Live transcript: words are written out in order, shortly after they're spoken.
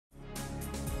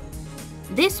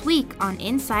This week on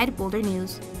Inside Boulder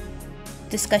News.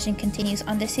 Discussion continues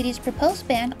on the city's proposed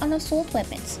ban on assault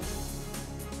weapons.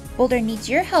 Boulder needs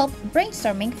your help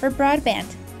brainstorming for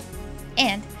broadband.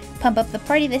 And pump up the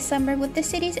party this summer with the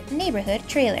city's neighborhood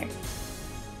trailer.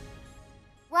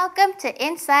 Welcome to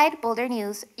Inside Boulder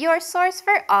News, your source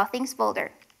for all things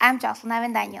Boulder. I'm Jocelyn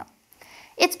Avendaño.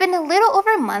 It's been a little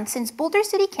over a month since Boulder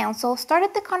City Council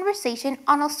started the conversation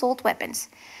on assault weapons.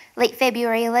 Late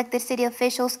February, elected city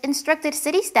officials instructed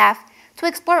city staff to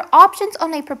explore options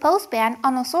on a proposed ban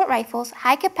on assault rifles,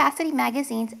 high-capacity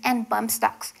magazines, and bump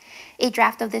stocks. A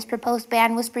draft of this proposed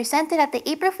ban was presented at the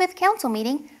April 5th council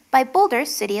meeting by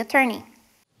Boulder's city attorney.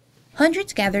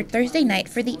 Hundreds gathered Thursday night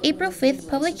for the April 5th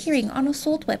public hearing on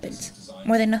assault weapons.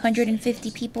 More than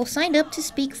 150 people signed up to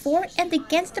speak for and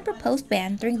against the proposed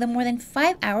ban during the more than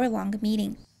 5-hour-long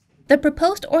meeting. The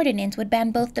proposed ordinance would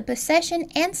ban both the possession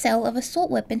and sale of assault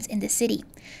weapons in the city.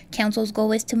 Council's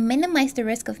goal is to minimize the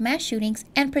risk of mass shootings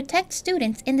and protect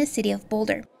students in the city of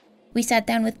Boulder. We sat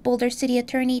down with Boulder City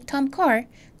Attorney Tom Carr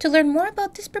to learn more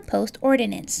about this proposed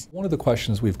ordinance. One of the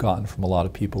questions we've gotten from a lot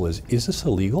of people is this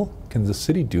illegal? Can the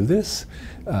city do this?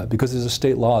 Because there's a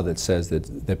state law that says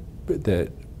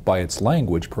that by its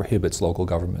language prohibits local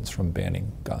governments from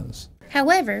banning guns.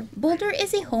 However, Boulder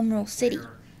is a home rule city.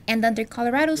 And under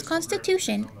Colorado's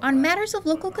Constitution, on matters of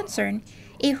local concern,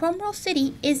 a home rule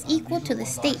city is equal to the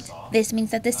state. This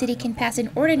means that the city can pass an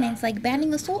ordinance like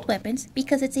banning assault weapons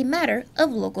because it's a matter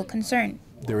of local concern.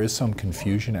 There is some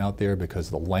confusion out there because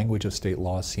the language of state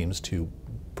law seems to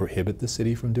prohibit the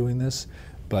city from doing this,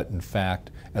 but in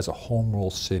fact, as a home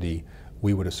rule city,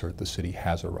 we would assert the city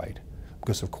has a right.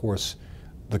 Because of course,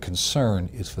 the concern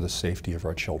is for the safety of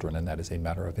our children, and that is a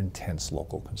matter of intense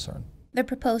local concern. The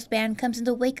proposed ban comes in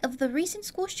the wake of the recent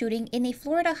school shooting in a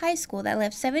Florida high school that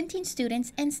left 17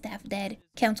 students and staff dead.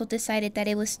 Council decided that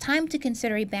it was time to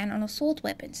consider a ban on assault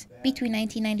weapons. Between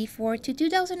 1994 to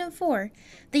 2004,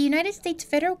 the United States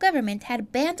federal government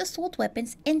had banned assault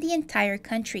weapons in the entire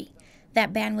country.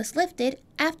 That ban was lifted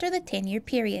after the 10-year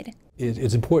period.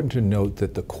 It's important to note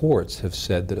that the courts have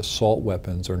said that assault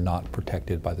weapons are not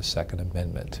protected by the Second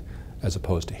Amendment, as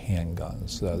opposed to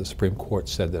handguns. The Supreme Court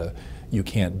said that you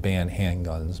can't ban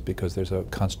handguns because there's a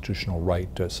constitutional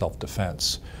right to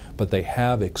self-defense, but they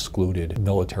have excluded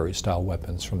military-style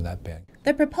weapons from that ban.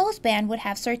 The proposed ban would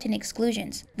have certain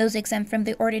exclusions. Those exempt from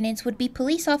the ordinance would be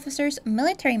police officers,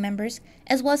 military members,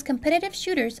 as well as competitive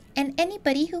shooters and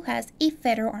anybody who has a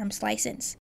federal arms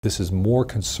license. This is more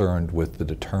concerned with the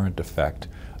deterrent effect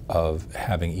of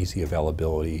having easy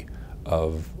availability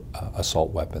of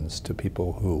assault weapons to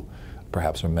people who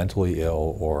perhaps are mentally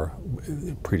ill or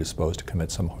predisposed to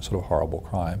commit some sort of horrible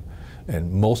crime.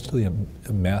 And most of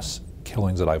the mass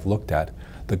killings that I've looked at,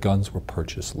 the guns were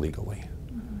purchased legally.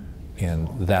 And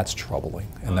that's troubling,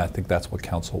 and I think that's what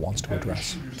Council wants to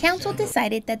address. Council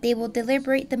decided that they will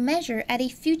deliberate the measure at a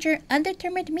future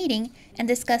undetermined meeting and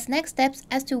discuss next steps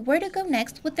as to where to go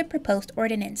next with the proposed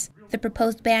ordinance. The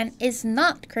proposed ban is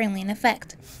not currently in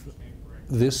effect.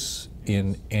 This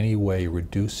in any way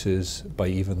reduces, by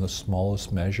even the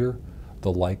smallest measure,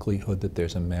 the likelihood that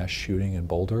there's a mass shooting in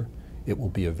Boulder, it will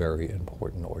be a very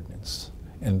important ordinance.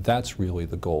 And that's really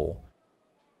the goal.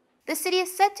 The city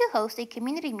is set to host a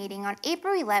community meeting on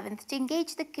April 11th to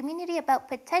engage the community about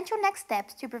potential next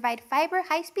steps to provide fiber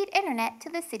high-speed internet to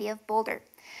the city of Boulder.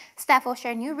 Staff will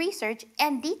share new research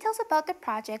and details about the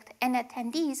project, and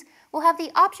attendees will have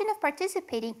the option of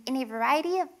participating in a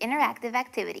variety of interactive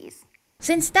activities.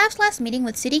 Since staff's last meeting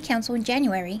with City Council in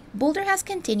January, Boulder has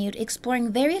continued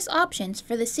exploring various options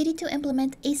for the city to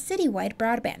implement a citywide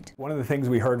broadband. One of the things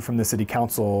we heard from the City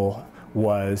Council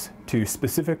was to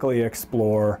specifically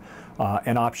explore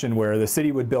an option where the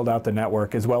city would build out the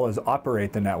network as well as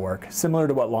operate the network, similar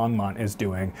to what Longmont is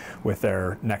doing with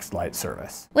their NextLight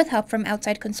service. With help from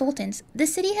outside consultants, the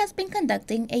city has been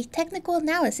conducting a technical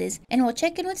analysis and will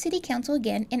check in with City Council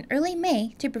again in early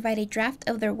May to provide a draft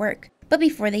of their work. But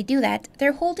before they do that,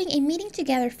 they're holding a meeting to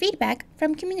gather feedback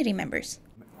from community members.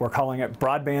 We're calling it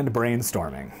Broadband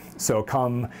Brainstorming. So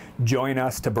come join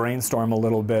us to brainstorm a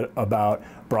little bit about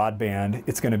broadband.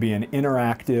 It's going to be an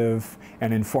interactive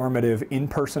and informative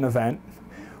in-person event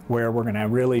where we're going to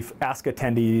really ask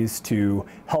attendees to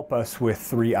help us with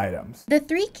 3 items. The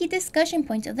 3 key discussion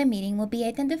points of the meeting will be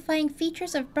identifying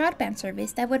features of broadband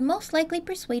service that would most likely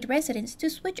persuade residents to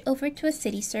switch over to a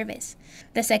city service.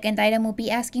 The second item will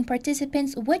be asking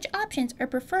participants which options are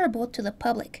preferable to the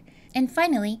public. And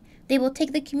finally, they will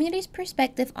take the community's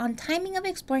perspective on timing of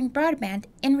exploring broadband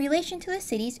in relation to the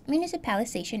city's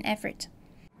municipalization effort.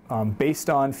 Based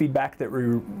on feedback that we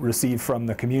received from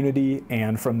the community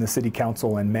and from the City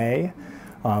Council in May,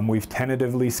 We've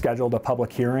tentatively scheduled a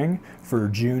public hearing for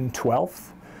June 12th,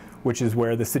 which is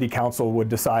where the City Council would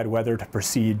decide whether to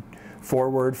proceed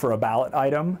forward for a ballot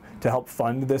item to help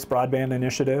fund this broadband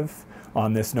initiative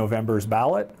on this November's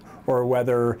ballot, or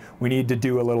whether we need to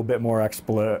do a little bit more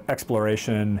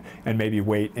exploration and maybe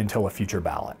wait until a future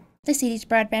ballot. The city's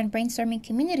Broadband Brainstorming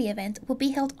community event will be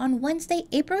held on Wednesday,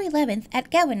 April 11th at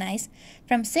Galvanize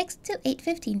from 6 to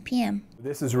 8:15 p.m.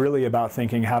 This is really about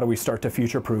thinking, how do we start to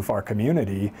future-proof our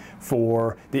community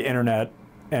for the internet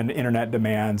and internet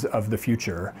demands of the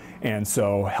future, and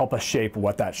so help us shape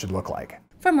what that should look like.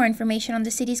 For more information on the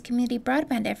city's community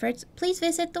broadband efforts, please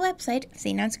visit the website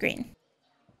seen on screen.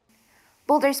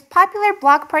 Boulder's popular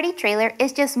block party trailer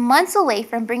is just months away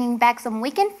from bringing back some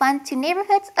weekend fun to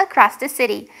neighborhoods across the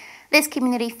city. This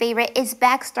community favorite is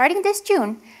back starting this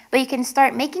June, but you can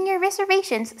start making your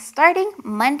reservations starting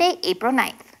Monday, April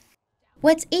 9th.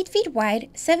 What's 8 feet wide,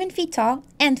 7 feet tall,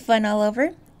 and fun all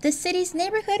over? The city's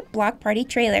neighborhood block party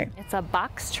trailer. It's a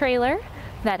box trailer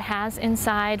that has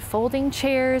inside folding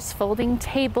chairs, folding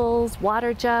tables,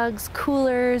 water jugs,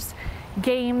 coolers,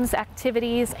 games,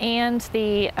 activities, and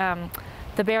the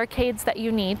barricades that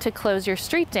you need to close your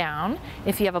street down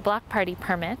if you have a block party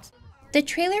permit. The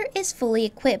trailer is fully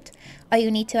equipped. All you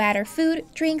need to add are food,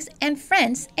 drinks, and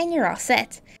friends, and you're all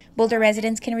set. Boulder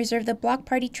residents can reserve the block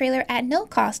party trailer at no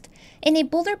cost, and a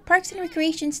Boulder Parks and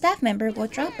Recreation staff member will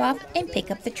drop off and pick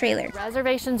up the trailer.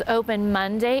 Reservations open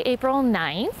Monday, April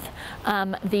 9th.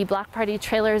 The block party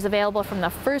trailer is available from the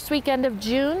first weekend of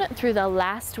June through the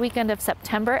last weekend of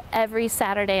September, every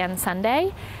Saturday and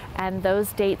Sunday. And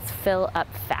those dates fill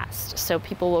up fast. So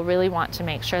people will really want to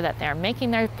make sure that they're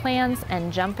making their plans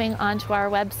and jumping onto our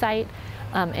website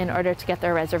in order to get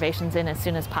their reservations in as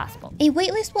soon as possible. A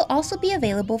waitlist will also be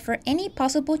available for any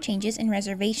possible changes in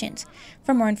reservations.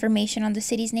 For more information on the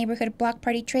city's neighborhood block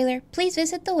party trailer, please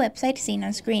visit the website seen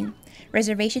on screen.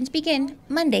 Reservations begin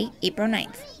Monday, April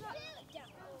 9th.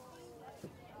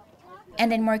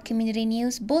 And in more community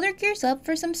news, Boulder gears up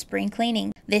for some spring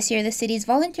cleaning. This year, the city's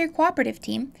volunteer cooperative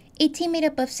team, a team made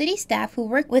up of city staff who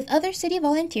work with other city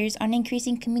volunteers on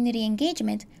increasing community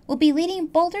engagement, will be leading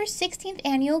Boulder's 16th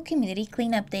annual Community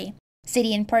Cleanup Day.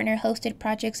 City and partner hosted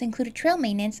projects include trail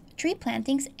maintenance, tree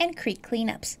plantings, and creek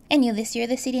cleanups. And new this year,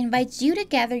 the city invites you to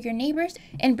gather your neighbors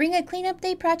and bring a cleanup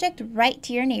day project right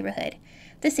to your neighborhood.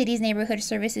 The city's neighborhood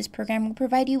services program will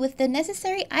provide you with the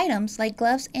necessary items like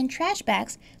gloves and trash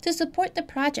bags to support the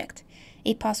project.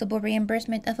 A possible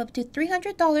reimbursement of up to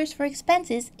 $300 for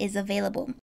expenses is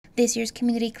available. This year's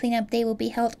Community Cleanup Day will be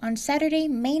held on Saturday,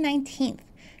 May 19th.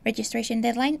 Registration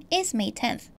deadline is May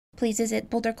 10th. Please visit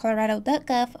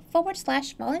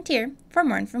bouldercolorado.gov/volunteer for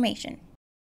more information.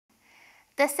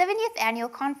 The 70th Annual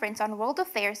Conference on World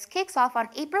Affairs kicks off on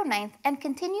April 9th and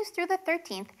continues through the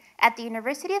 13th at the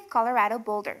University of Colorado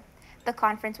Boulder. The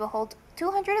conference will hold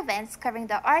 200 events covering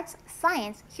the arts,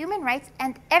 science, human rights,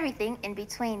 and everything in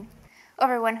between.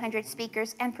 Over 100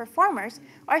 speakers and performers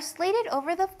are slated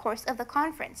over the course of the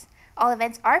conference. All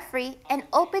events are free and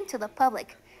open to the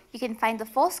public. You can find the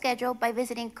full schedule by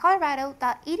visiting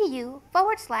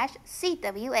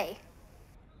colorado.edu/CWA.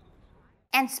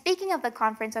 And speaking of the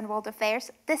Conference on World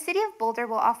Affairs, the City of Boulder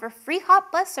will offer free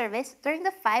HOP bus service during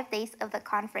the 5 days of the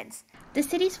conference. The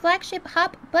city's flagship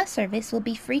HOP bus service will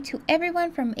be free to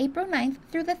everyone from April 9th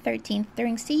through the 13th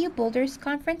during CU Boulder's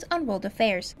Conference on World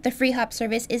Affairs. The free HOP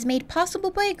service is made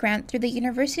possible by a grant through the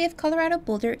University of Colorado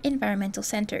Boulder Environmental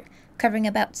Center, covering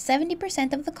about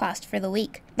 70% of the cost for the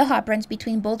week. The HOP runs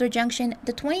between Boulder Junction,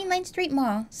 the 29th Street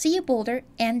Mall, CU Boulder,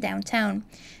 and downtown.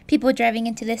 People driving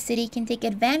into the city can take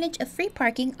advantage of free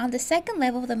parking on the second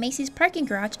level of the Macy's parking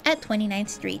garage at 29th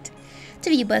Street.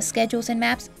 To view bus schedules and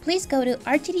maps, please go to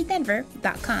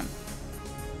rtddenver.com.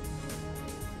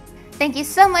 Thank you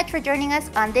so much for joining us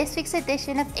on this week's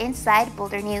edition of Inside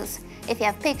Boulder News. If you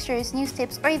have pictures, news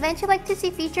tips, or events you'd like to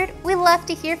see featured, we'd love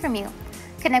to hear from you.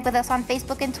 Connect with us on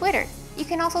Facebook and Twitter. You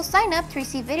can also sign up to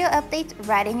receive video updates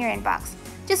right in your inbox.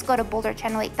 Just go to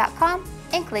boulderchannel8.com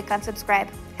and click on subscribe.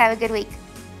 Have a good week.